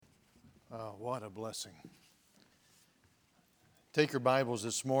What a blessing. Take your Bibles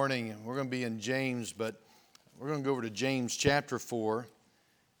this morning, and we're going to be in James, but we're going to go over to James chapter 4.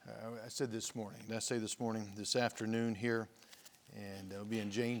 I said this morning. Did I say this morning? This afternoon here. And it'll be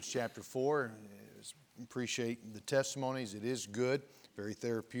in James chapter 4. Appreciate the testimonies. It is good, very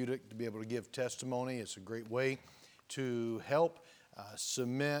therapeutic to be able to give testimony. It's a great way to help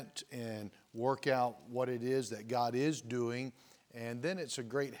cement and work out what it is that God is doing. And then it's a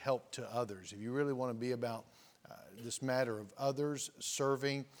great help to others. If you really want to be about this matter of others,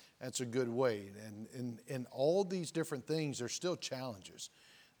 serving, that's a good way. And in all these different things, there's still challenges.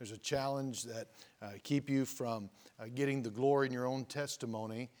 There's a challenge that keep you from getting the glory in your own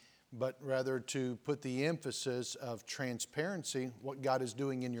testimony, but rather to put the emphasis of transparency, what God is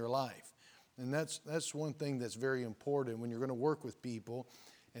doing in your life. And that's one thing that's very important when you're going to work with people,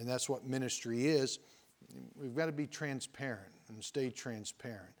 and that's what ministry is. We've got to be transparent and stay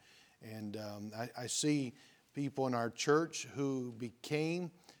transparent. And I see people in our church who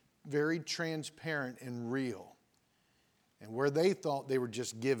became very transparent and real. And where they thought they were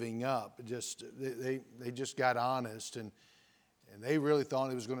just giving up, they just got honest, and they really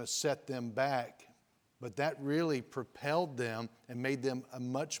thought it was going to set them back. But that really propelled them and made them a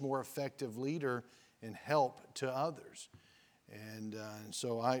much more effective leader and help to others. And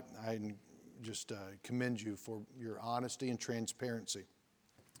so I just commend you for your honesty and transparency.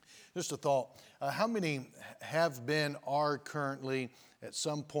 Just a thought, how many have been, are currently, at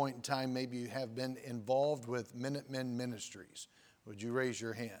some point in time, maybe you have been involved with Minutemen Ministries? Would you raise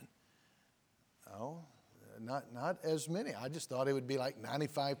your hand? Oh, not as many. I just thought it would be like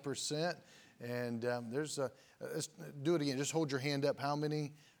 95%. And let's do it again. Just hold your hand up. How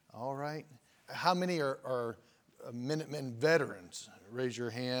many? All right. How many are Minutemen veterans? Raise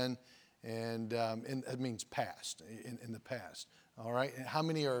your hand. And that means past, in the past. All right. And how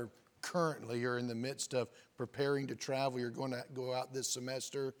many are currently, you're in the midst of preparing to travel? You're going to go out this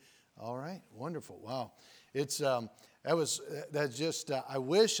semester. All right. Wonderful. Wow. I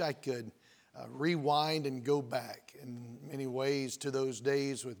wish I could rewind and go back in many ways to those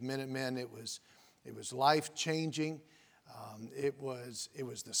days with Minutemen. It was life-changing. It was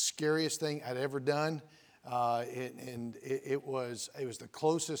the scariest thing I'd ever done. It was the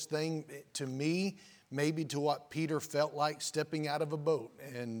closest thing to me, maybe to what Peter felt like stepping out of a boat,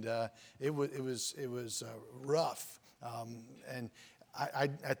 and it was rough. And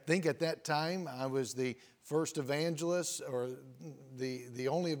I think at that time I was the first evangelist, or the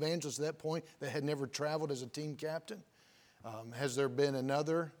only evangelist at that point that had never traveled as a team captain. Has there been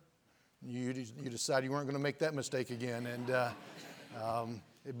another? You decided you weren't going to make that mistake again, and.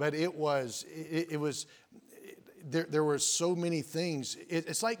 But it was there were so many things.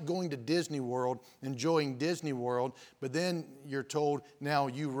 It's like going to Disney World, enjoying Disney World, but then you're told, now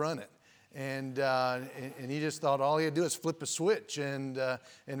you run it. And you just thought all you had to do is flip a switch, and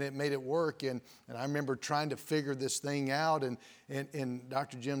it made it work. And I remember trying to figure this thing out, and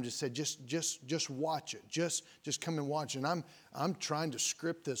Dr. Jim just said, just watch it. Just come and watch it. And I'm trying to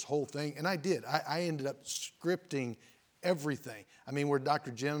script this whole thing, and I did. I ended up scripting everything. I mean, where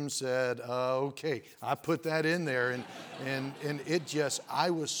Dr. Jim said, okay, I put that in there. And it just, I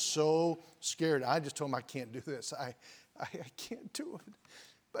was so scared. I just told him, I can't do this. I can't do it.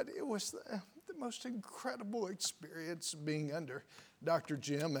 But it was the most incredible experience being under Dr.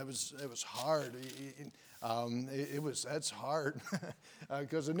 Jim. It was hard. That's hard.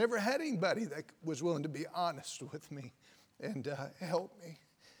 Because I never had anybody that was willing to be honest with me and help me.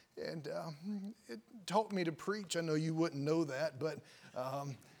 And it taught me to preach. I know you wouldn't know that, but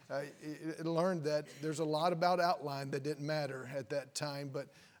I learned that there's a lot about outline that didn't matter at that time. But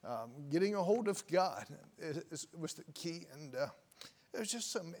getting a hold of God was the key. And it was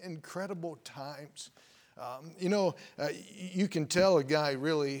just some incredible times. You can tell a guy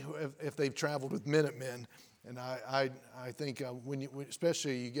really if they've traveled with Minutemen. And I think when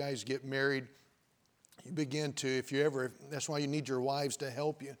especially you guys get married, you begin to, that's why you need your wives to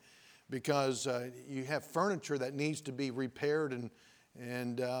help you, because you have furniture that needs to be repaired, and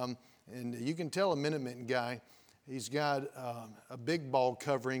you can tell a Minuteman guy, he's got a big ball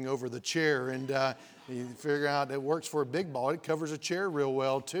covering over the chair, and you figure out it works for a big ball. It covers a chair real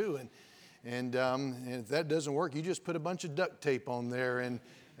well too, and if that doesn't work, you just put a bunch of duct tape on there, and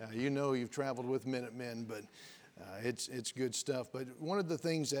you've traveled with Minutemen, but. It's good stuff. But one of the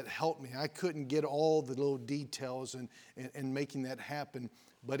things that helped me, I couldn't get all the little details and making that happen,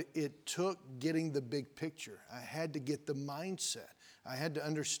 but it took getting the big picture. I had to get the mindset. I had to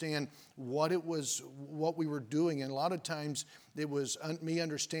understand what we were doing. And a lot of times it was me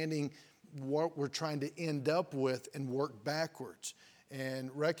understanding what we're trying to end up with and work backwards.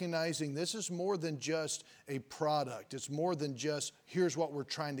 and recognizing this is more than just a product. It's more than just, here's what we're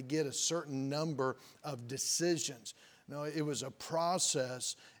trying to get, a certain number of decisions. No, it was a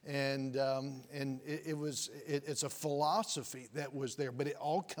process, and it's a philosophy that was there, but it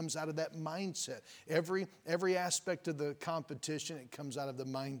all comes out of that mindset. Every aspect of the competition, it comes out of the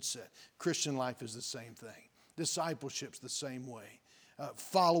mindset. Christian life is the same thing. Discipleship's the same way.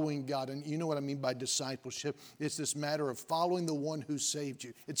 Following God, and you know what I mean by discipleship. It's this matter of following the one who saved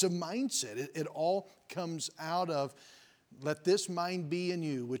you. It's a mindset. It all comes out of, let this mind be in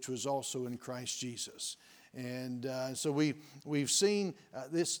you, which was also in Christ Jesus. And so we've seen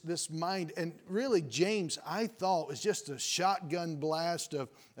this mind, and really James, I thought, was just a shotgun blast of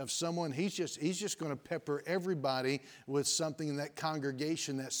someone. He's just going to pepper everybody with something in that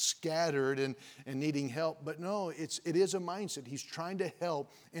congregation that's scattered and needing help. But no, it is a mindset. He's trying to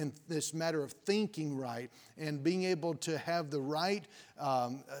help in this matter of thinking right and being able to have the right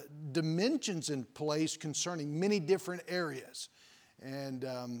dimensions in place concerning many different areas. And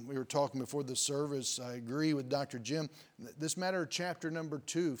we were talking before the service. I agree with Dr. Jim. This matter of chapter number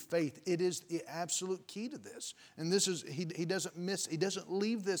 2, faith, it is the absolute key to this. And this is, he doesn't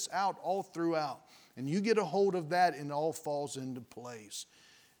leave this out all throughout. And you get a hold of that and it all falls into place.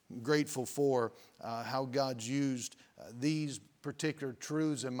 I'm grateful for how God's used these particular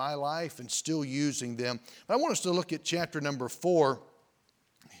truths in my life and still using them. But I want us to look at chapter number 4.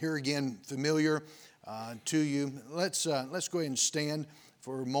 Here again, familiar to you. Let's go ahead and stand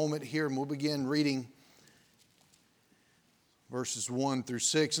for a moment here, and we'll begin reading verses 1 through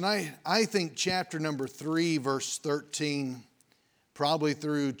 6. And I think chapter number 3, verse 13, probably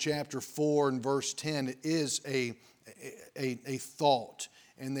through chapter 4 and verse 10, is a thought,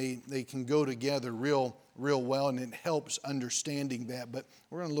 and they can go together real well, and it helps understanding that. But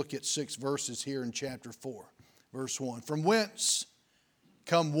we're going to look at 6 verses here in chapter 4. Verse 1, from whence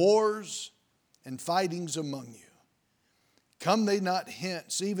come wars and fightings among you? Come they not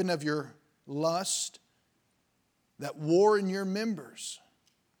hence, even of your lust, that war in your members?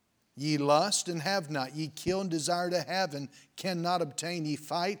 Ye lust and have not, ye kill and desire to have and cannot obtain. Ye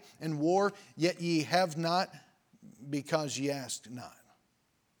fight and war, yet ye have not, because ye ask not.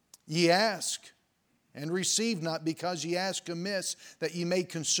 Ye ask and receive not, because ye ask amiss, that ye may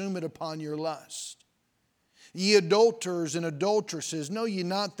consume it upon your lust. Ye adulterers and adulteresses, know ye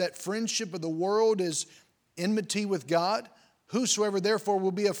not that friendship of the world is enmity with God? Whosoever therefore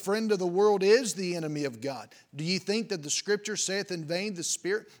will be a friend of the world is the enemy of God. Do ye think that the Scripture saith in vain, the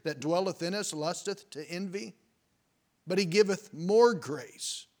Spirit that dwelleth in us lusteth to envy? But he giveth more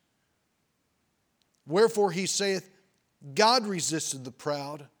grace. Wherefore he saith, God resisteth the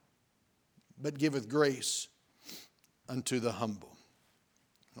proud, but giveth grace unto the humble.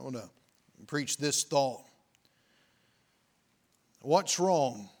 I want to preach this thought. What's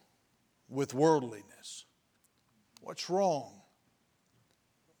wrong with worldliness? What's wrong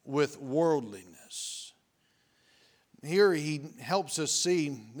with worldliness? Here he helps us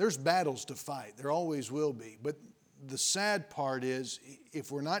see there's battles to fight. There always will be. But the sad part is,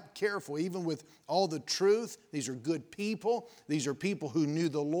 if we're not careful, even with all the truth, these are good people. These are people who knew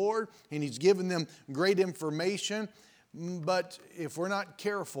the Lord, and He's given them great information. But if we're not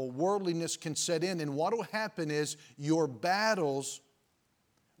careful, worldliness can set in. And what will happen is your battles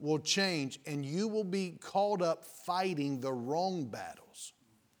will change, and you will be caught up fighting the wrong battles.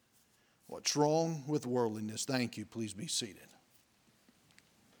 What's wrong with worldliness? Thank you. Please be seated.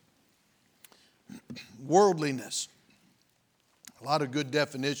 Worldliness. A lot of good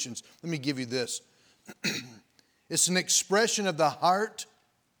definitions. Let me give you this. It's an expression of the heart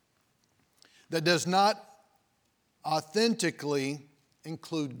that does not authentically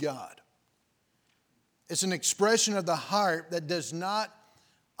include God. It's an expression of the heart that does not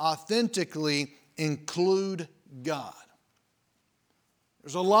authentically include God.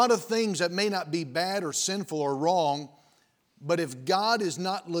 There's a lot of things that may not be bad or sinful or wrong, but if God is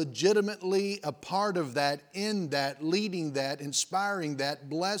not legitimately a part of that, in that, leading that, inspiring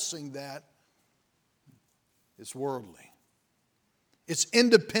that, blessing that, it's worldly. It's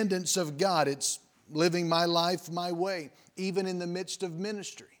independence of God. It's living my life my way, even in the midst of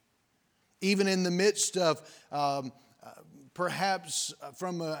ministry, even in the midst of perhaps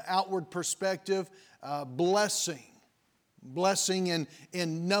from an outward perspective, blessing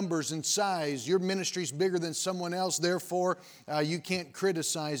in numbers and size. Your ministry is bigger than someone else, therefore you can't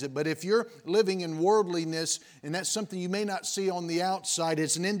criticize it. But if you're living in worldliness, and that's something you may not see on the outside,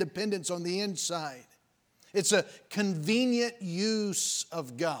 it's an independence on the inside. It's a convenient use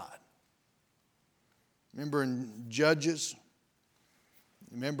of God. Remember in Judges,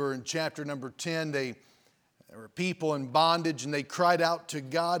 remember in chapter number 10, There were people in bondage and they cried out to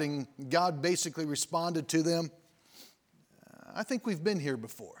God and God basically responded to them. I think we've been here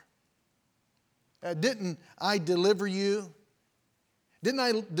before. Didn't I deliver you? Didn't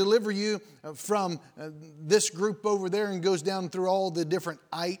I deliver you from this group over there, and goes down through all the different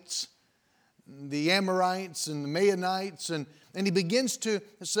ites, the Amorites and the Maonites, and he begins to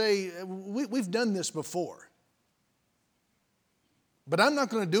say, we've done this before. But I'm not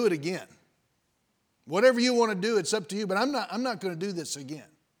going to do it again. Whatever you want to do, it's up to you, but I'm not going to do this again.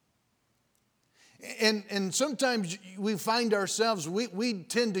 And sometimes we find ourselves, we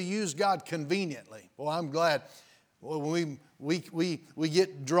tend to use God conveniently. Well, I'm glad when we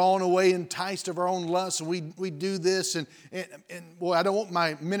get drawn away, enticed of our own lusts, and we do this, and well, I don't want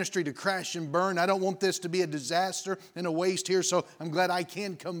my ministry to crash and burn. I don't want this to be a disaster and a waste here, so I'm glad I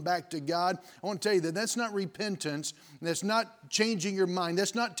can come back to God. I want to tell you that that's not repentance. That's not changing your mind.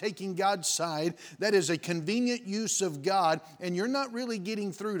 That's not taking God's side. That is a convenient use of God, and you're not really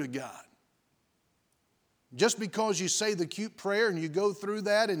getting through to God. Just because you say the cute prayer and you go through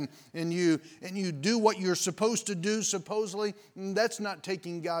that and you do what you're supposed to do, supposedly, that's not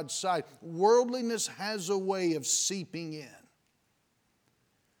taking God's side. Worldliness has a way of seeping in.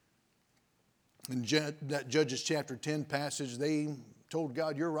 In that Judges chapter 10 passage, they told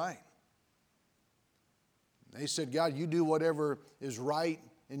God, you're right. They said, God, you do whatever is right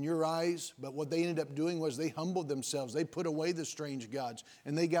in your eyes. But what they ended up doing was they humbled themselves. They put away the strange gods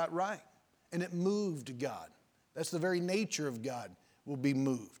and they got right. And it moved God. That's the very nature of God, will be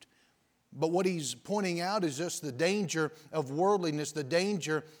moved. But what he's pointing out is just the danger of worldliness, the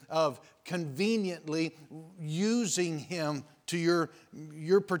danger of conveniently using him to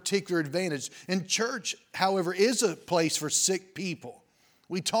your particular advantage. And church, however, is a place for sick people.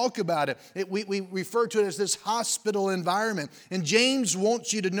 We talk about it. We refer to it as this hospital environment. And James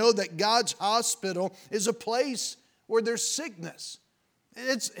wants you to know that God's hospital is a place where there's sickness.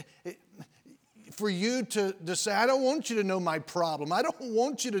 For you to say, I don't want you to know my problem. I don't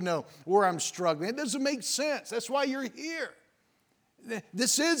want you to know where I'm struggling. It doesn't make sense. That's why you're here.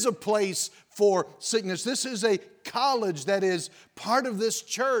 This is a place for sickness. This is a college that is part of this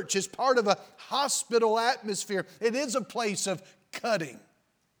church. It's part of a hospital atmosphere. It is a place of cutting.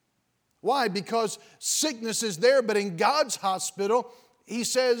 Why? Because sickness is there, but in God's hospital, he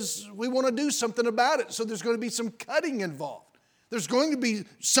says we want to do something about it. So there's going to be some cutting involved. There's going to be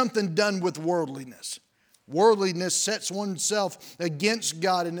something done with worldliness. Worldliness sets oneself against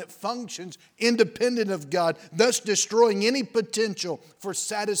God and it functions independent of God, thus destroying any potential for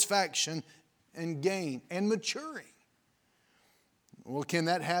satisfaction and gain and maturing. Well, can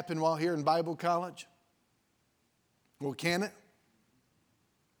that happen while here in Bible college? Well, can it?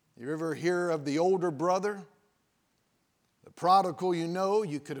 You ever hear of the older brother? The prodigal,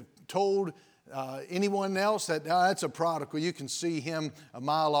 you could have told anyone else that that's a prodigal. You can see him a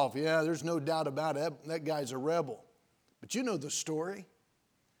mile off. Yeah, there's no doubt about it. That guy's a rebel. But you know the story.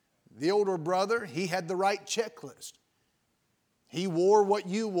 The older brother, he had the right checklist. He wore what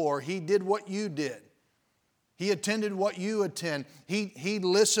you wore. He did what you did. He attended what you attend. He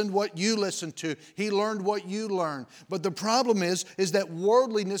listened what you listened to. He learned what you learned. But the problem is that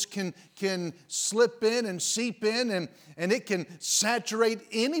worldliness can slip in and seep in and it can saturate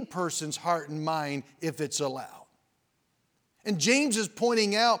any person's heart and mind if it's allowed. And James is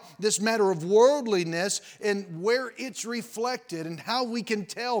pointing out this matter of worldliness and where it's reflected and how we can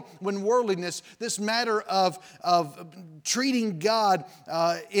tell when worldliness, this matter of treating God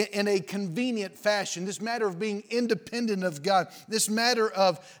in a convenient fashion, this matter of being independent of God, this matter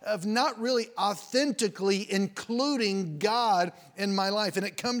of not really authentically including God in my life. And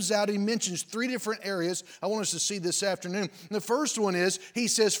it comes out, he mentions 3 different areas I want us to see this afternoon. And the first one is, he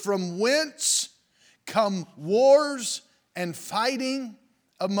says, from whence come wars and fighting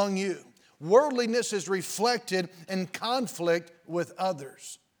among you. Worldliness is reflected in conflict with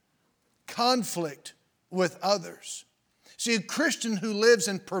others. Conflict with others. See, a Christian who lives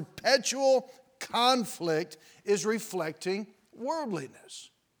in perpetual conflict is reflecting worldliness.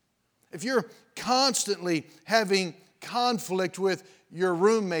 If you're constantly having conflict with your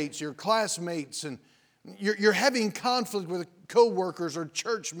roommates, your classmates, and you're having conflict with co-workers or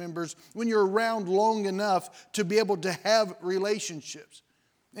church members when you're around long enough to be able to have relationships.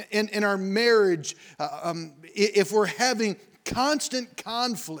 In our marriage, if we're having constant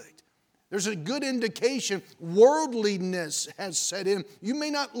conflict, there's a good indication worldliness has set in. You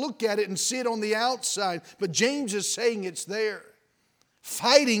may not look at it and see it on the outside, but James is saying it's there.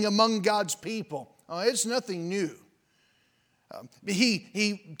 Fighting among God's people. It's nothing new.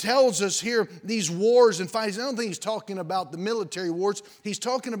 He tells us here these wars and fights. I don't think he's talking about the military wars. He's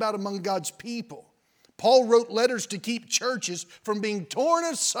talking about among God's people. Paul wrote letters to keep churches from being torn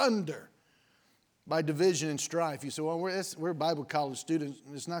asunder by division and strife. You say, well, we're Bible college students.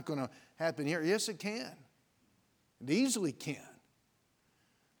 It's not going to happen here. Yes, it can. It easily can.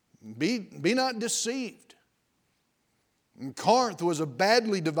 Be not deceived. And Corinth was a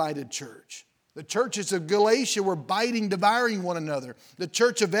badly divided church. The churches of Galatia were biting, devouring one another. The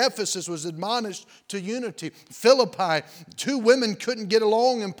church of Ephesus was admonished to unity. Philippi, 2 women couldn't get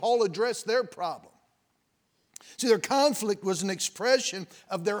along, and Paul addressed their problem. See, their conflict was an expression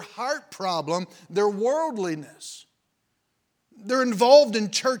of their heart problem, their worldliness. They're involved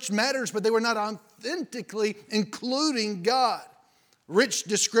in church matters, but they were not authentically including God. Rich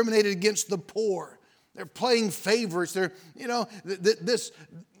discriminated against the poor. They're playing favorites. They're,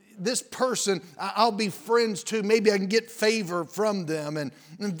 this person I'll be friends to. Maybe I can get favor from them. And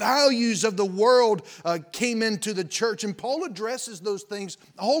values of the world came into the church. And Paul addresses those things,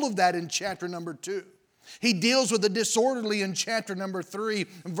 all of that in chapter number 2. He deals with the disorderly in chapter number 3,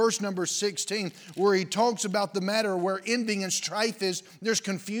 verse number 16, where he talks about the matter where envying and strife is. There's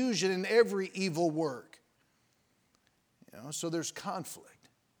confusion in every evil work. So there's conflict.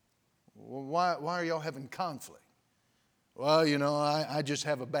 Well, why are y'all having conflict? Well, I just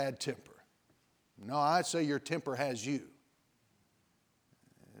have a bad temper. No, I'd say your temper has you.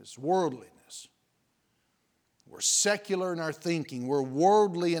 It's worldliness. We're secular in our thinking. We're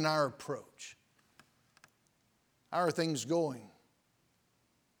worldly in our approach. How are things going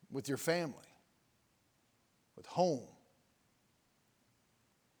with your family, with home?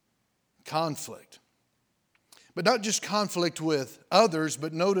 Conflict. But not just conflict with others,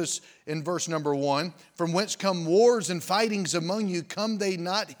 but notice in verse number 1, from whence come wars and fightings among you, come they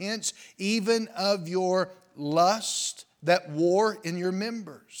not hence even of your lust that war in your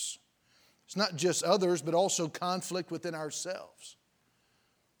members? It's not just others, but also conflict within ourselves.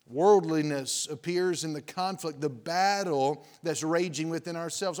 Worldliness appears in the conflict, the battle that's raging within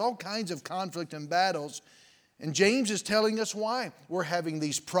ourselves. All kinds of conflict and battles. And James is telling us why we're having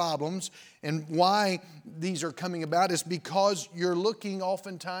these problems and why these are coming about is because you're looking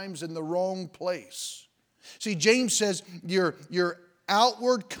oftentimes in the wrong place. See, James says your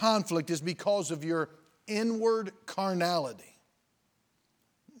outward conflict is because of your inward carnality.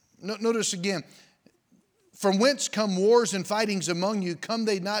 Notice again, from whence come wars and fightings among you? Come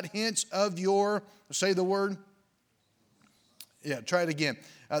they not hence of your, say the word? Yeah, try it again.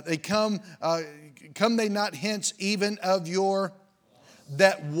 They come they not hence even of your,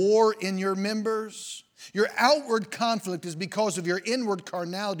 that war in your members? Your outward conflict is because of your inward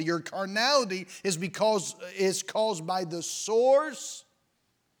carnality. Your carnality is caused by the source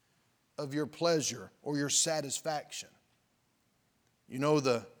of your pleasure or your satisfaction.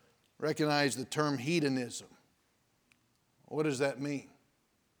 Recognize the term hedonism. What does that mean?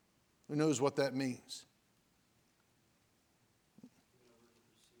 Who knows what that means?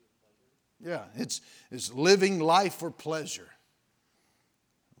 Yeah, it's living life for pleasure.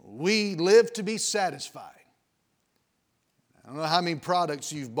 We live to be satisfied. I don't know how many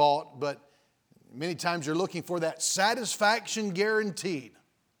products you've bought, but many times you're looking for that satisfaction guaranteed.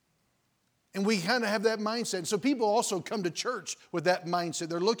 And we kind of have that mindset. And so people also come to church with that mindset.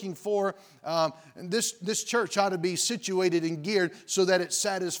 They're looking for, this church ought to be situated and geared so that it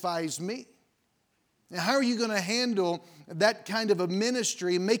satisfies me. Now, how are you going to handle that kind of a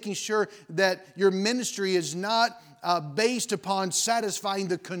ministry, making sure that your ministry is not based upon satisfying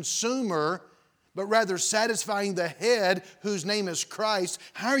the consumer, but rather satisfying the head whose name is Christ?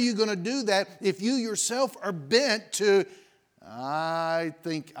 How are you going to do that if you yourself are bent to, I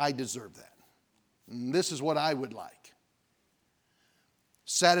think I deserve that? And this is what I would like.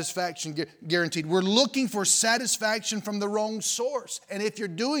 Satisfaction guaranteed. We're looking for satisfaction from the wrong source. And if you're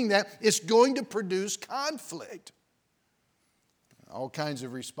doing that, it's going to produce conflict. All kinds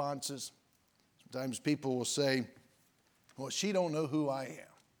of responses. Sometimes people will say, well, she don't know who I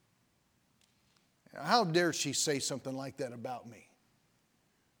am. How dare she say something like that about me?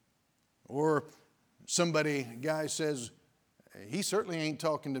 Or a guy says, he certainly ain't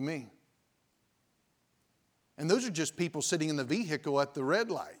talking to me. And those are just people sitting in the vehicle at the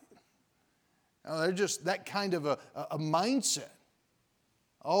red light. They're just that kind of a mindset.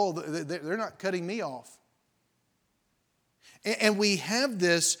 Oh, they're not cutting me off. And we have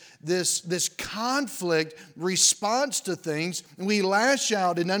this conflict response to things. And we lash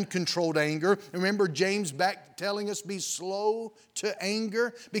out in uncontrolled anger. Remember James back telling us be slow to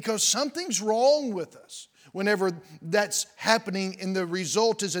anger? Because something's wrong with us. Whenever that's happening and the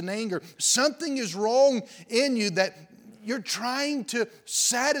result is an anger, something is wrong in you that you're trying to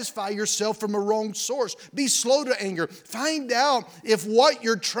satisfy yourself from a wrong source. Be slow to anger. Find out if what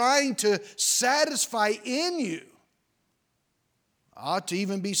you're trying to satisfy in you ought to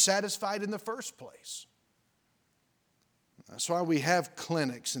even be satisfied in the first place. That's why we have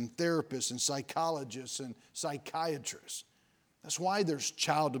clinics and therapists and psychologists and psychiatrists. That's why there's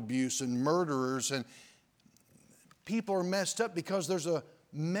child abuse and murderers, and people are messed up because there's a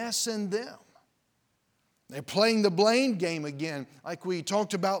mess in them. They're playing the blame game again, like we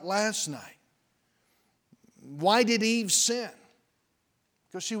talked about last night. Why did Eve sin?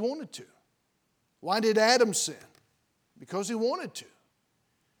 Because she wanted to. Why did Adam sin? Because he wanted to.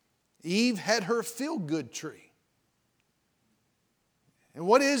 Eve had her feel-good tree. And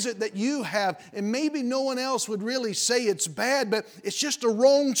what is it that you have? And maybe no one else would really say it's bad, but it's just a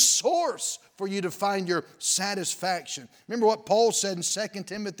wrong source for you to find your satisfaction. Remember what Paul said in 2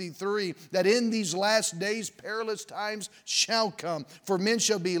 Timothy 3, that in these last days perilous times shall come, for men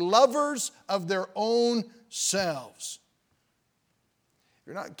shall be lovers of their own selves. If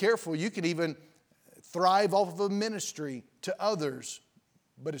you're not careful, you can even thrive off of a ministry to others,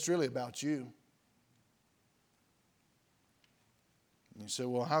 but it's really about you. You say,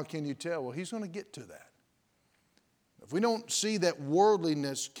 well, how can you tell? Well, he's going to get to that. If we don't see that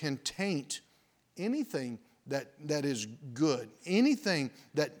worldliness can taint anything that is good, anything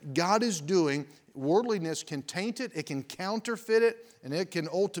that God is doing, worldliness can taint it, it can counterfeit it, and it can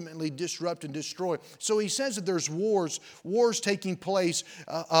ultimately disrupt and destroy. So he says that there's wars taking place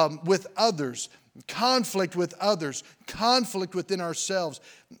with others, conflict with others, conflict within ourselves.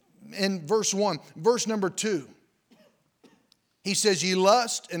 In verse 1, verse number 2. He says, ye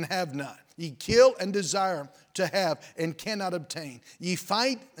lust and have not. Ye kill and desire to have and cannot obtain. Ye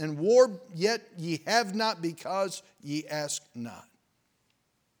fight and war, yet ye have not because ye ask not.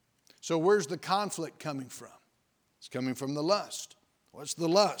 So where's the conflict coming from? It's coming from the lust. What's the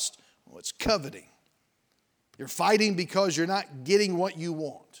lust? Well, it's coveting. You're fighting because you're not getting what you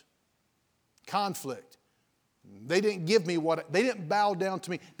want. Conflict. They didn't give me they didn't bow down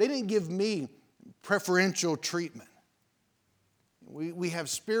to me. They didn't give me preferential treatment. We have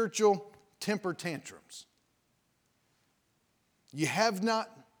spiritual temper tantrums. You have not,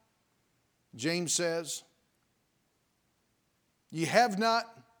 James says. You have not.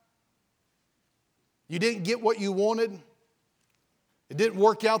 You didn't get what you wanted. It didn't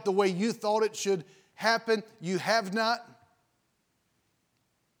work out the way you thought it should happen. You have not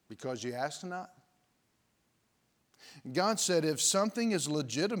because you asked not. God said if something is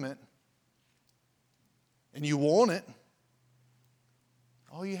legitimate and you want it,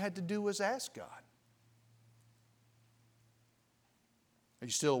 all you had to do was ask God. Are you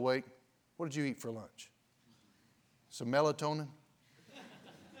still awake? What did you eat for lunch? Some melatonin?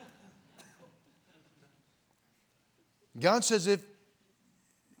 God says if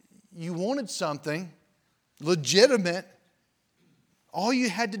you wanted something legitimate, all you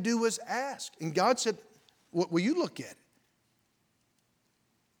had to do was ask. And God said, will you look at it?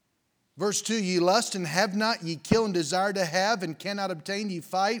 Verse 2, ye lust and have not, ye kill and desire to have and cannot obtain, ye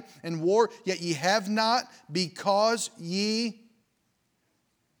fight and war, yet ye have not because ye...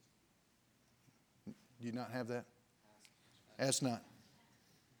 Do you not have that? Ask not.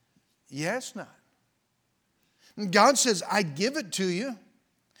 Ye ask not. And God says, I give it to you,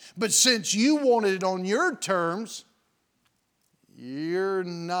 but since you wanted it on your terms, you're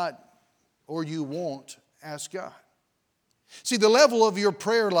not, or you won't, ask God. See, the level of your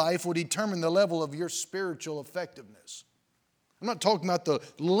prayer life will determine the level of your spiritual effectiveness. I'm not talking about the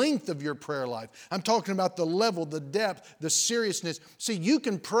length of your prayer life. I'm talking about the level, the depth, the seriousness. See, you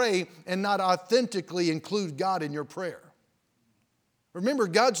can pray and not authentically include God in your prayer. Remember,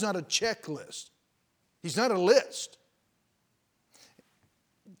 God's not a checklist. He's not a list.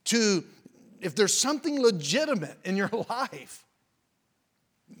 If there's something legitimate in your life,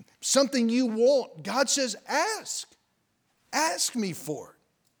 something you want, God says, ask. Ask me for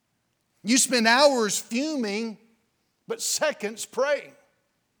it. You spend hours fuming, but seconds praying.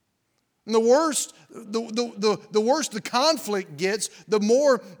 And the worse the conflict gets, the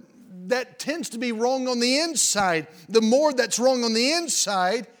more that tends to be wrong on the inside. The more that's wrong on the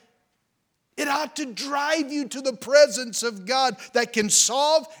inside, it ought to drive you to the presence of God that can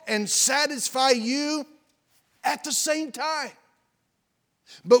solve and satisfy you at the same time.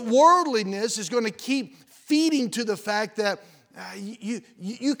 But worldliness is going to keep feeding to the fact that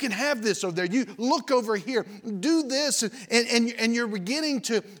you can have this over there. You look over here, do this, and you're beginning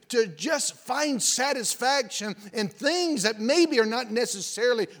to just find satisfaction in things that maybe are not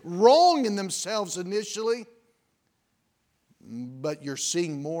necessarily wrong in themselves initially, but you're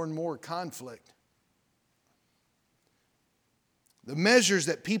seeing more and more conflict. The measures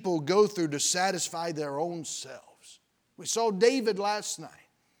that people go through to satisfy their own selves. We saw David last night.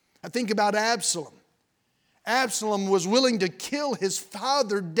 I think about Absalom. Absalom was willing to kill his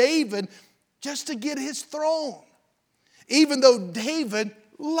father David just to get his throne, even though David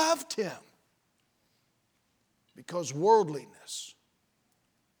loved him. Because worldliness.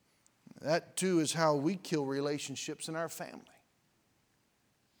 That too is how we kill relationships in our family.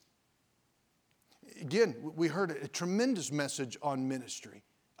 Again, we heard a tremendous message on ministry.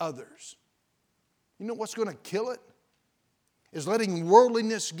 Others. You know what's going to kill it? Is letting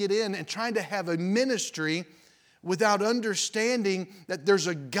worldliness get in and trying to have a ministry without understanding that there's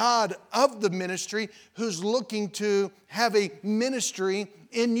a God of the ministry who's looking to have a ministry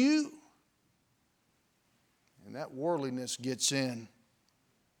in you. And that worldliness gets in.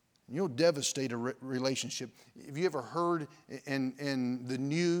 You'll devastate a relationship. Have you ever heard in the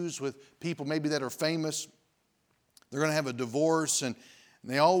news with people maybe that are famous, they're going to have a divorce and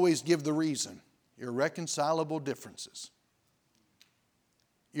they always give the reason, irreconcilable differences.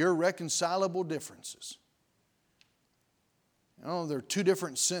 Irreconcilable differences. You know, they're two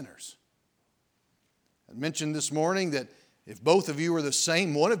different sinners. I mentioned this morning that if both of you were the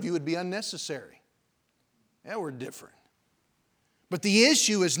same, one of you would be unnecessary. Yeah, we're different. But the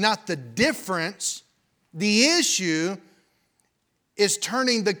issue is not the difference. The issue is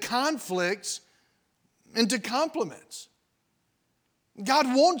turning the conflicts into complements. God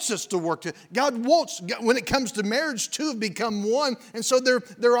wants us to work together. God wants, when it comes to marriage, two have become one. And so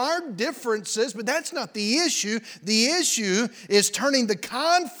there are differences, but that's not the issue. The issue is turning the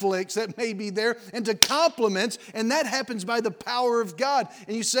conflicts that may be there into complements, and that happens by the power of God.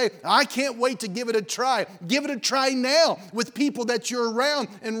 And you say, I can't wait to give it a try. Give it a try now with people that you're around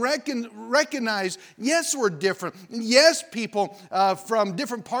and recognize, yes, we're different. Yes, people from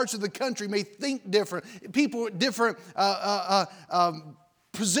different parts of the country may think different. People with different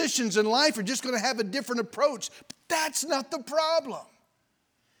positions in life are just going to have a different approach. But that's not the problem.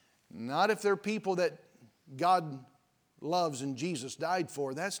 Not if they're people that God loves and Jesus died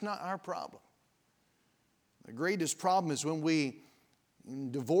for. That's not our problem. The greatest problem is when we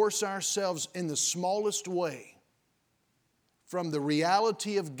divorce ourselves in the smallest way from the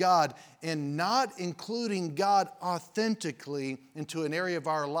reality of God and not including God authentically into an area of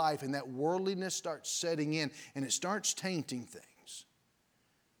our life, and that worldliness starts setting in and it starts tainting things.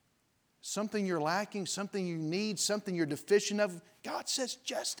 Something you're lacking, something you need, something you're deficient of, God says,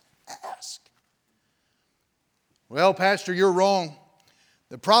 just ask. Well, Pastor, you're wrong.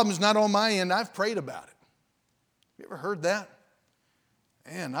 The problem's not on my end. I've prayed about it. You ever heard that?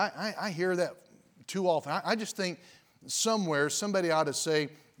 Man, I hear that too often. I just think somewhere somebody ought to say,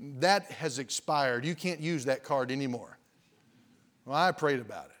 that has expired. You can't use that card anymore. Well, I prayed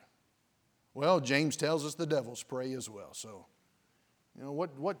about it. Well, James tells us the devils pray as well. So, you know,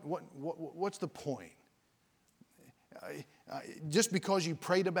 what's the point? Just because you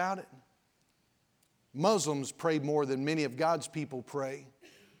prayed about it? Muslims pray more than many of God's people pray.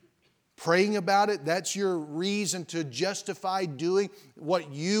 Praying about it, that's your reason to justify doing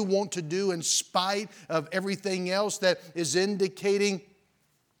what you want to do in spite of everything else that is indicating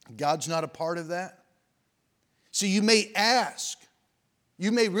God's not a part of that. So you may ask.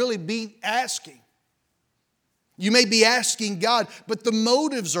 You may really be asking. You may be asking God, but the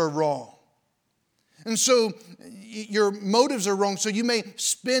motives are wrong. And so your motives are wrong, so you may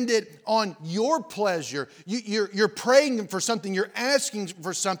spend it on your pleasure. You're praying for something, you're asking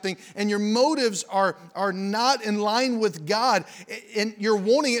for something, and your motives are not in line with God, and you're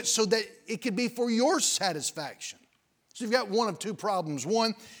wanting it so that it could be for your satisfaction. So you've got one of two problems.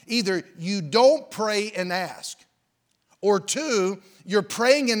 One, either you don't pray and ask, or two, you're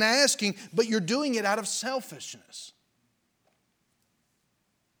praying and asking, but you're doing it out of selfishness.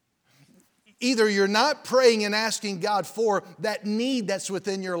 Either you're not praying and asking God for that need that's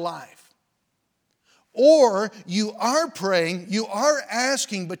within your life, or you are praying, you are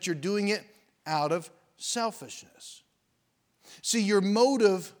asking, but you're doing it out of selfishness. See, your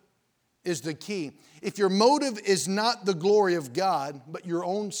motive is the key. If your motive is not the glory of God, but your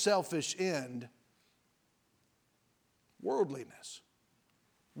own selfish end, worldliness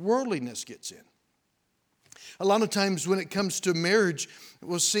gets in. A lot of times when it comes to marriage,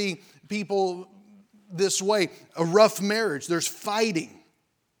 we'll see people this way, a rough marriage, there's fighting.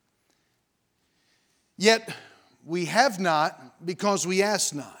 Yet we have not because we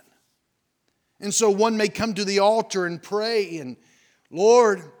ask not. And so one may come to the altar and pray and,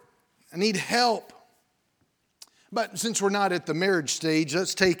 Lord, I need help. But since we're not at the marriage stage,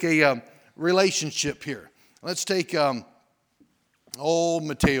 let's take a relationship here. Let's take,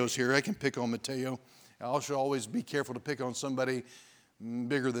 Mateo's here. I can pick on Mateo. I should always be careful to pick on somebody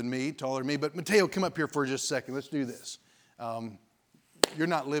bigger than me, taller than me. But Mateo, come up here for just a second. Let's do this. You're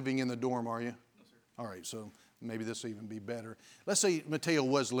not living in the dorm, are you? No, sir. All right, so maybe this will even be better. Let's say Mateo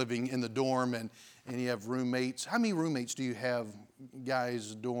was living in the dorm and you have roommates. How many roommates do you have,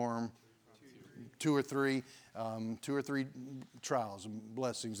 guys, dorm? Two or three. 2 or 3 trials and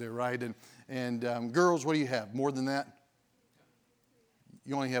blessings there, right? And girls, what do you have? More than that?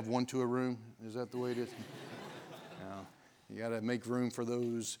 You only have 1 to a room? Is that the way it is? No. You got to make room for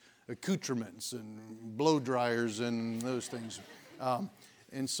those accoutrements and blow dryers and those things.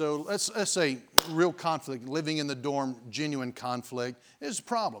 And so let's say real conflict, living in the dorm, genuine conflict is a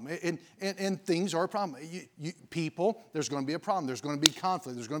problem. And things are a problem. People, there's going to be a problem. There's going to be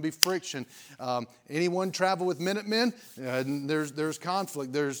conflict. There's going to be friction. Anyone travel with Minutemen? There's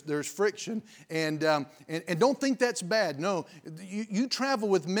conflict. There's friction. And don't think that's bad. No, you travel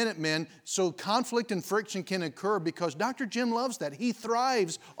with Minutemen so conflict and friction can occur because Dr. Jim loves that. He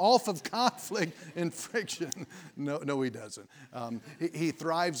thrives off of conflict and friction. No, he doesn't. He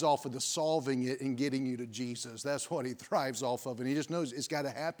thrives off of the solving it and getting you to Jesus. That's what he thrives off of. And he just knows it's got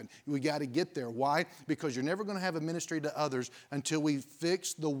to happen. We got to get there. Why? Because you're never going to have a ministry to others until we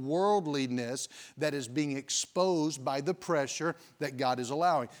fix the worldliness that is being exposed by the pressure that God is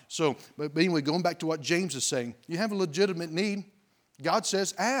allowing. So, but anyway, going back to what James is saying, you have a legitimate need. God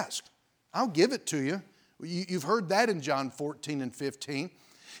says, ask. I'll give it to you. You've heard that in John 14 and 15.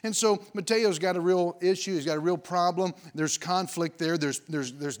 And so Mateo's got a real issue. He's got a real problem. There's conflict there.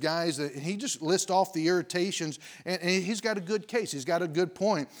 There's guys that he just lists off the irritations, and he's got a good case. He's got a good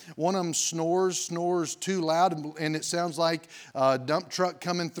point. One of them snores too loud, and it sounds like a dump truck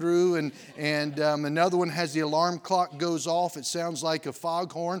coming through. And another one has the alarm clock goes off. It sounds like a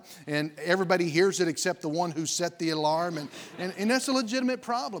foghorn, and everybody hears it except the one who set the alarm. And that's a legitimate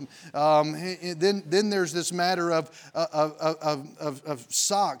problem. Then there's this matter of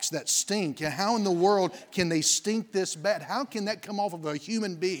socks that stink. And how in the world can they stink this bad? How can that come off of a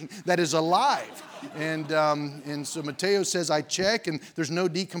human being that is alive? And so Mateo says, I check, and there's no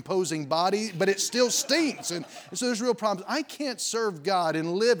decomposing body, but it still stinks. And so there's real problems. I can't serve God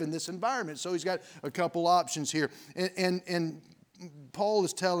and live in this environment. So he's got a couple options here. And Paul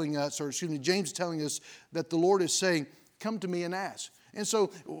is telling us, or excuse me, James is telling us that the Lord is saying, come to me and ask. And so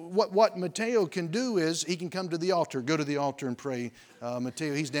what Mateo can do is he can come to the altar, go to the altar and pray.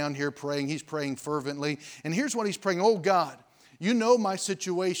 Mateo, he's down here praying. He's praying fervently. And here's what he's praying. Oh, God, you know my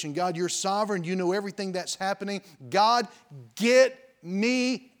situation. God, you're sovereign. You know everything that's happening. God, get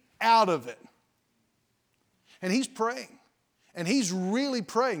me out of it. And he's praying. And he's really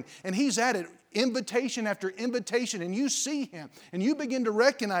praying. And he's at it, invitation after invitation. And you see him. And you begin to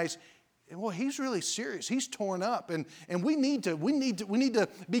recognize, well, he's really serious. He's torn up, and we need to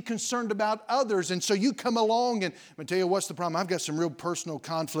be concerned about others. And so you come along, and Mateo, what's the problem? I've got some real personal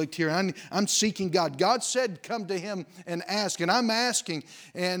conflict here. I'm seeking God. God said, "Come to Him and ask," and I'm asking.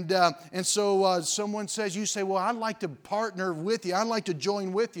 And so someone says, you say, "Well, I'd like to partner with you. I'd like to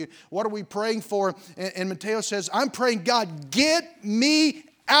join with you. What are we praying for?" And Mateo says, "I'm praying, God, get me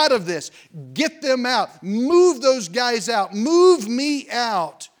out of this. Get them out. Move those guys out. Move me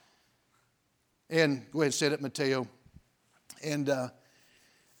out." And go ahead and say that, Mateo. And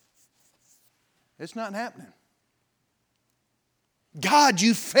it's not happening. God,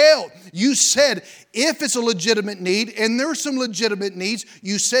 you failed. You said if it's a legitimate need, and there are some legitimate needs,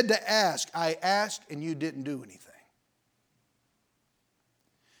 you said to ask. I asked and you didn't do anything.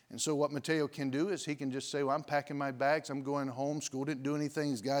 And so what Mateo can do is he can just say, well, I'm packing my bags. I'm going home. School didn't do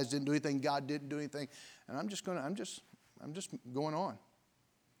anything. These guys didn't do anything. God didn't do anything. And I'm just going on.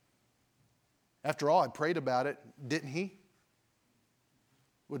 After all, I prayed about it, didn't he?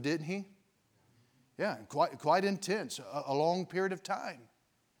 Well, didn't he? Yeah, quite intense, a long period of time.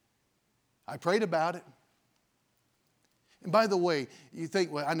 I prayed about it. And by the way, you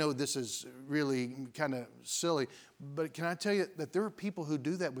think, well, I know this is really kind of silly, but can I tell you that there are people who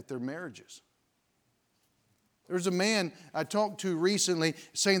do that with their marriages? There's a man I talked to recently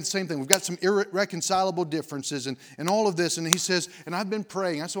saying the same thing. We've got some irreconcilable differences and all of this. And he says, and I've been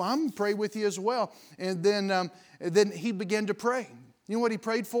praying. I said, well, I'm going to pray with you as well. And then he began to pray. You know what he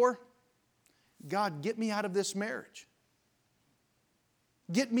prayed for? God, get me out of this marriage.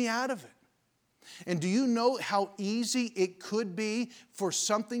 Get me out of it. And do you know how easy it could be for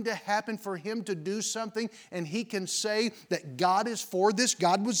something to happen, for him to do something, and he can say that God is for this,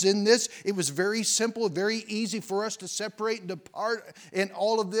 God was in this. It was very simple, very easy for us to separate and depart in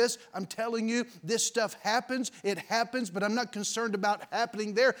all of this. I'm telling you, this stuff happens, it happens, but I'm not concerned about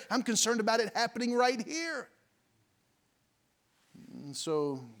happening there. I'm concerned about it happening right here. And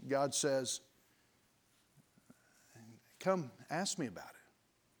so God says, come ask me about it.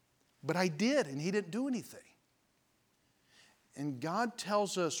 But I did, and he didn't do anything. And God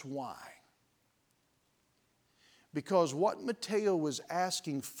tells us why. Because what Mateo was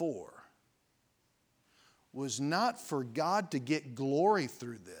asking for was not for God to get glory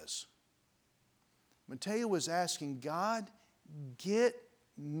through this. Mateo was asking, God, get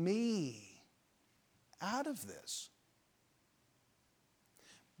me out of this.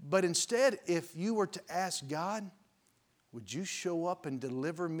 But instead, if you were to ask God, would you show up and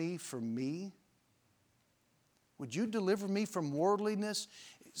deliver me from me? Would you deliver me from worldliness?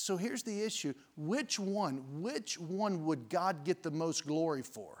 So here's the issue. Which one would God get the most glory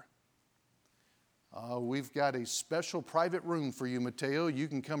for? We've got a special private room for you, Mateo. You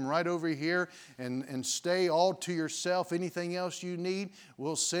can come right over here and stay all to yourself. Anything else you need,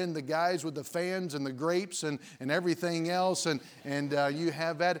 we'll send the guys with the fans and the grapes and everything else, and you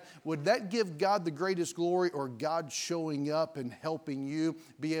have that. Would that give God the greatest glory, or God showing up and helping you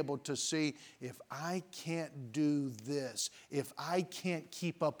be able to see, if I can't do this, if I can't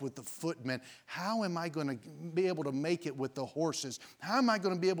keep up with the footmen, how am I going to be able to make it with the horses? How am I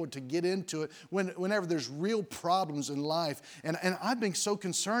going to be able to get into it whenever there's real problems in life? And I've been so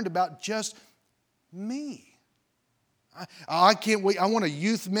concerned about just me. I can't wait. I want a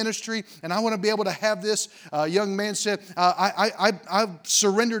youth ministry, and I want to be able to have this. Young man said, I've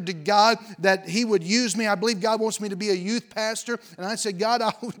surrendered to God that He would use me. I believe God wants me to be a youth pastor. And I said, God,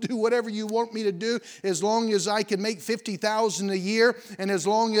 I'll do whatever you want me to do as long as I can make $50,000 a year. And as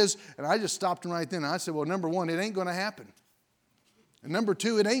long as, and I just stopped him right then. And I said, well, number one, it ain't going to happen. And number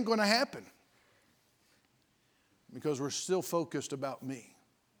two, it ain't going to happen. Because we're still focused about me.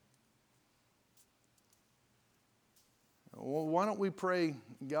 Well, why don't we pray,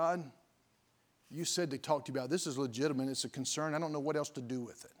 God, you said to talk to you about this is legitimate, it's a concern, I don't know what else to do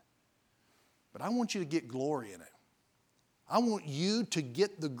with it. But I want you to get glory in it. I want you to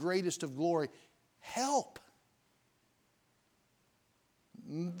get the greatest of glory. Help.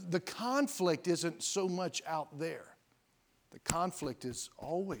 The conflict isn't so much out there. The conflict is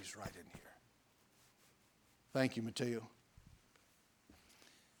always right in here. Thank you, Mateo.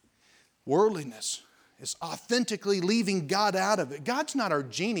 Worldliness is authentically leaving God out of it. God's not our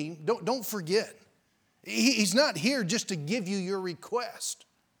genie. Don't forget. He's not here just to give you your request.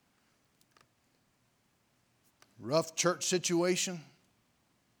 Rough church situation.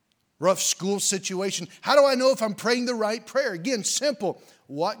 Rough school situation. How do I know if I'm praying the right prayer? Again, simple.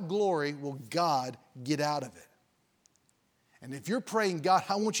 What glory will God get out of it? And if you're praying, God,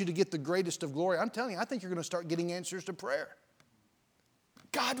 I want you to get the greatest of glory, I'm telling you, I think you're going to start getting answers to prayer.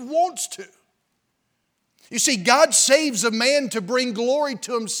 God wants to. You see, God saves a man to bring glory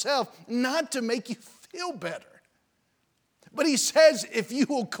to Himself, not to make you feel better. But He says if you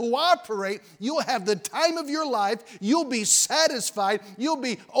will cooperate, you'll have the time of your life, you'll be satisfied, you'll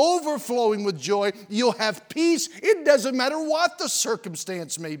be overflowing with joy, you'll have peace. It doesn't matter what the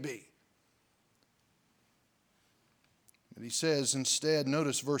circumstance may be. But He says instead,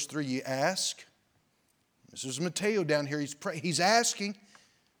 notice verse 3, you ask. This is Mateo down here, he's asking.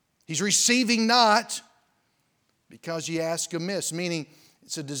 He's receiving not, because ye ask amiss, meaning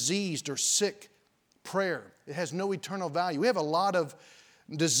it's a diseased or sick prayer. It has no eternal value. We have a lot of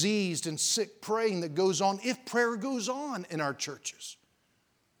diseased and sick praying that goes on, if prayer goes on in our churches.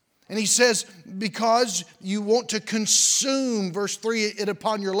 And he says, because you want to consume, verse 3, it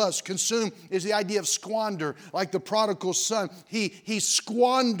upon your lust. Consume is the idea of squander, like the prodigal son. He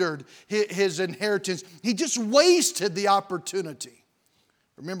squandered his inheritance. He just wasted the opportunity.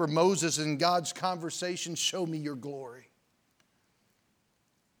 Remember Moses in God's conversation, show me your glory.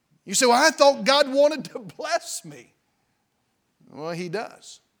 You say, well, I thought God wanted to bless me. Well, He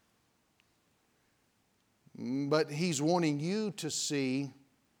does. But He's wanting you to see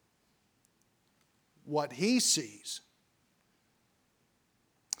what He sees.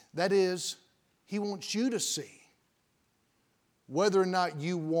 That is, He wants you to see whether or not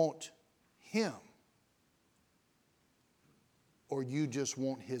you want Him, or you just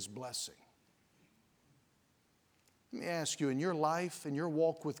want His blessing. Let me ask you, in your life, in your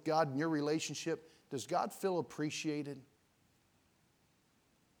walk with God, in your relationship, does God feel appreciated?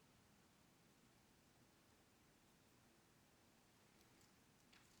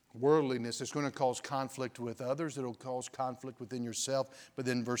 Worldliness is going to cause conflict with others. It will cause conflict within yourself. But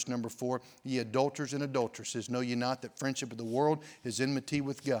then verse number 4, ye adulterers and adulteresses, know ye not that friendship of the world is enmity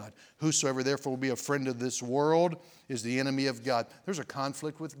with God? Whosoever therefore will be a friend of this world is the enemy of God. There's a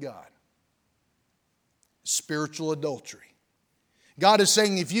conflict with God. Spiritual adultery. God is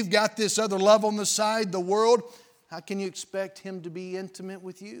saying, if you've got this other love on the side, the world, how can you expect Him to be intimate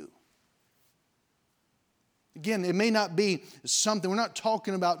with you? Again, it may not be something, we're not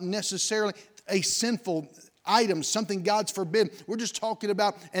talking about necessarily a sinful item, something God's forbidden. We're just talking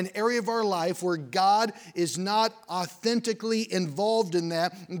about an area of our life where God is not authentically involved in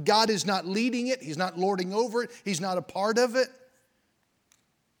that. God is not leading it. He's not lording over it. He's not a part of it.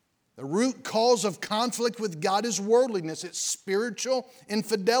 The root cause of conflict with God is worldliness. It's spiritual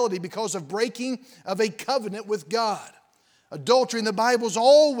infidelity because of breaking of a covenant with God. Adultery in the Bible is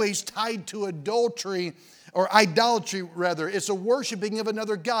always tied to adultery, or idolatry rather. It's a worshiping of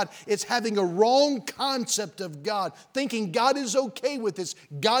another God. It's having a wrong concept of God, thinking God is okay with this.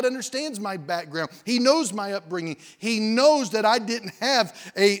 God understands my background. He knows my upbringing. He knows that I didn't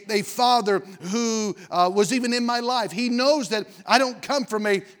have a father who was even in my life. He knows that I don't come from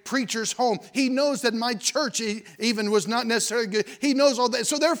a preacher's home. He knows that my church even was not necessarily good. He knows all that.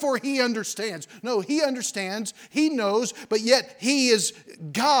 So therefore He understands. No, He understands. He knows, but yet He is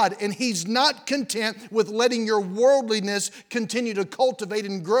God, and He's not content with letting your worldliness continue to cultivate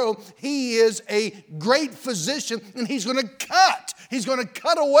and grow. He is a great physician, and He's going to cut. He's going to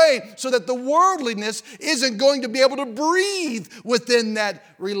cut away so that the worldliness isn't going to be able to breathe within that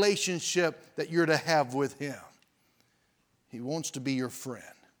relationship that you're to have with Him. He wants to be your friend.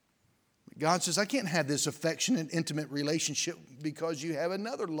 God says, I can't have this affectionate, intimate relationship because you have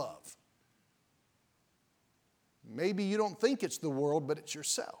another love. Maybe you don't think it's the world, but it's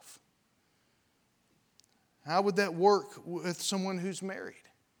yourself. How would that work with someone who's married?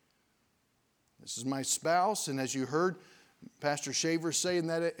 This is my spouse, and as you heard Pastor Shaver say in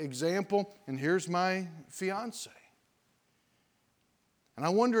that example, and here's my fiance. And I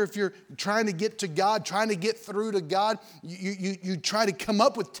wonder if you're trying to get to God, trying to get through to God, you try to come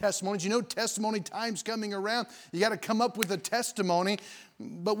up with testimonies. You know testimony time's coming around. You got to come up with a testimony.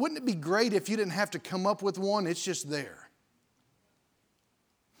 But wouldn't it be great if you didn't have to come up with one? It's just there.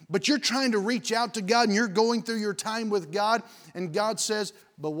 But you're trying to reach out to God and you're going through your time with God, and God says,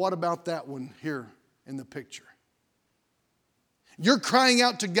 but what about that one here in the picture? You're crying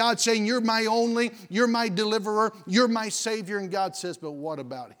out to God saying, you're my only, you're my deliverer, you're my Savior, and God says, but what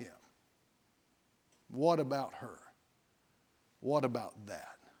about him? What about her? What about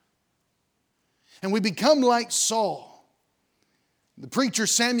that? And we become like Saul. The preacher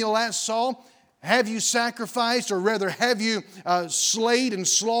Samuel asked Saul, have you sacrificed, or rather have you slayed and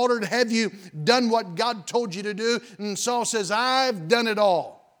slaughtered? Have you done what God told you to do? And Saul says, I've done it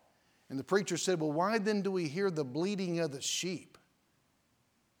all. And the preacher said, well, why then do we hear the bleating of the sheep?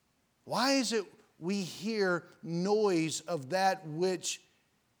 Why is it we hear noise of that which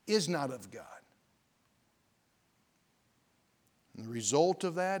is not of God? And the result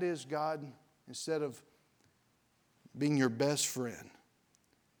of that is God, instead of being your best friend,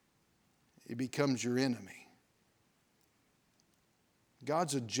 He becomes your enemy.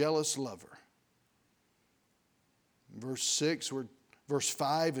 God's a jealous lover. In verse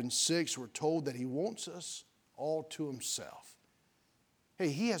 5 and 6, we're told that He wants us all to Himself. Hey,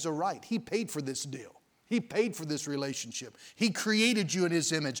 He has a right. He paid for this deal. He paid for this relationship. He created you in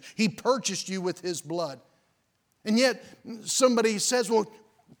His image. He purchased you with His blood. And yet, somebody says, well,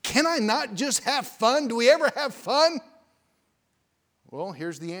 can I not just have fun? Do we ever have fun? Well,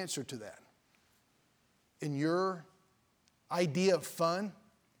 here's the answer to that. In your idea of fun,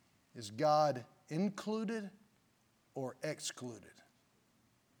 is God included or excluded?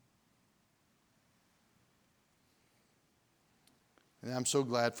 And I'm so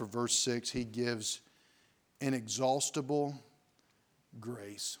glad for verse 6, He gives inexhaustible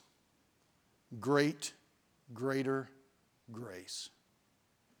grace. Greater grace.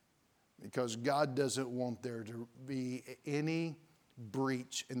 Because God doesn't want there to be any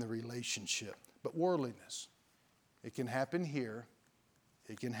breach in the relationship. But worldliness, it can happen here.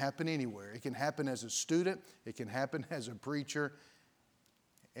 It can happen anywhere. It can happen as a student. It can happen as a preacher.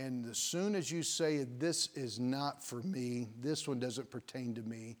 And as soon as you say, this is not for me, this one doesn't pertain to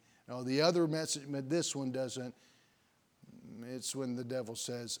me, no, the other message, this one doesn't, it's when the devil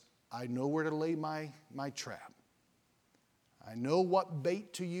says, I know where to lay my trap. I know what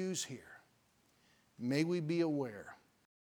bait to use here. May we be aware